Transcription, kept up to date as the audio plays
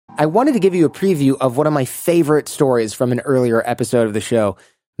I wanted to give you a preview of one of my favorite stories from an earlier episode of the show.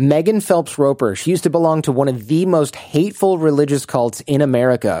 Megan Phelps Roper, she used to belong to one of the most hateful religious cults in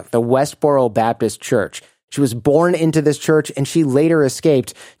America, the Westboro Baptist Church. She was born into this church and she later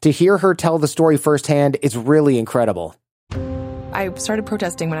escaped. To hear her tell the story firsthand, it's really incredible. I started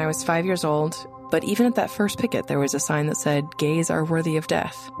protesting when I was 5 years old, but even at that first picket, there was a sign that said, gays are worthy of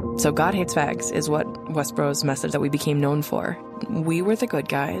death. So God hates fags is what Westboro's message that we became known for. We were the good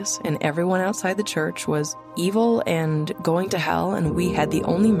guys, and everyone outside the church was evil and going to hell, and we had the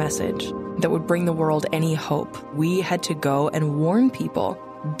only message that would bring the world any hope. We had to go and warn people.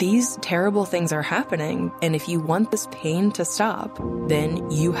 These terrible things are happening, and if you want this pain to stop, then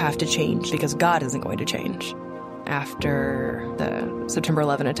you have to change, because God isn't going to change. After the September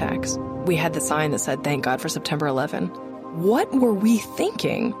 11 attacks, we had the sign that said, thank God for September 11. What were we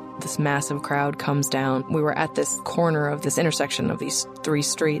thinking? This massive crowd comes down. We were at this corner of this intersection of these three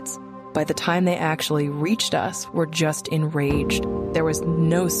streets. By the time they actually reached us, we're just enraged. There was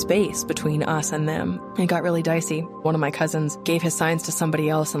no space between us and them. It got really dicey. One of my cousins gave his signs to somebody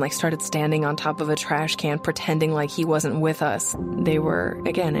else and started standing on top of a trash can, pretending like he wasn't with us. They were,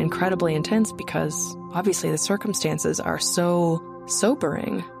 again, incredibly intense because obviously the circumstances are so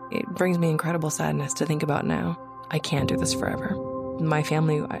sobering. It brings me incredible sadness to think about now. I can't do this forever. My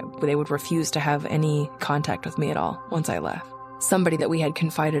family, they would refuse to have any contact with me at all once I left. Somebody that we had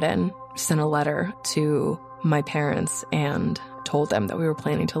confided in sent a letter to my parents and told them that we were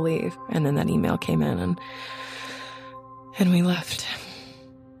planning to leave. And then that email came in and we left.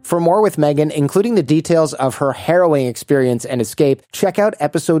 For more with Megan, including the details of her harrowing experience and escape, check out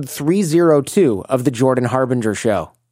episode 302 of The Jordan Harbinger Show.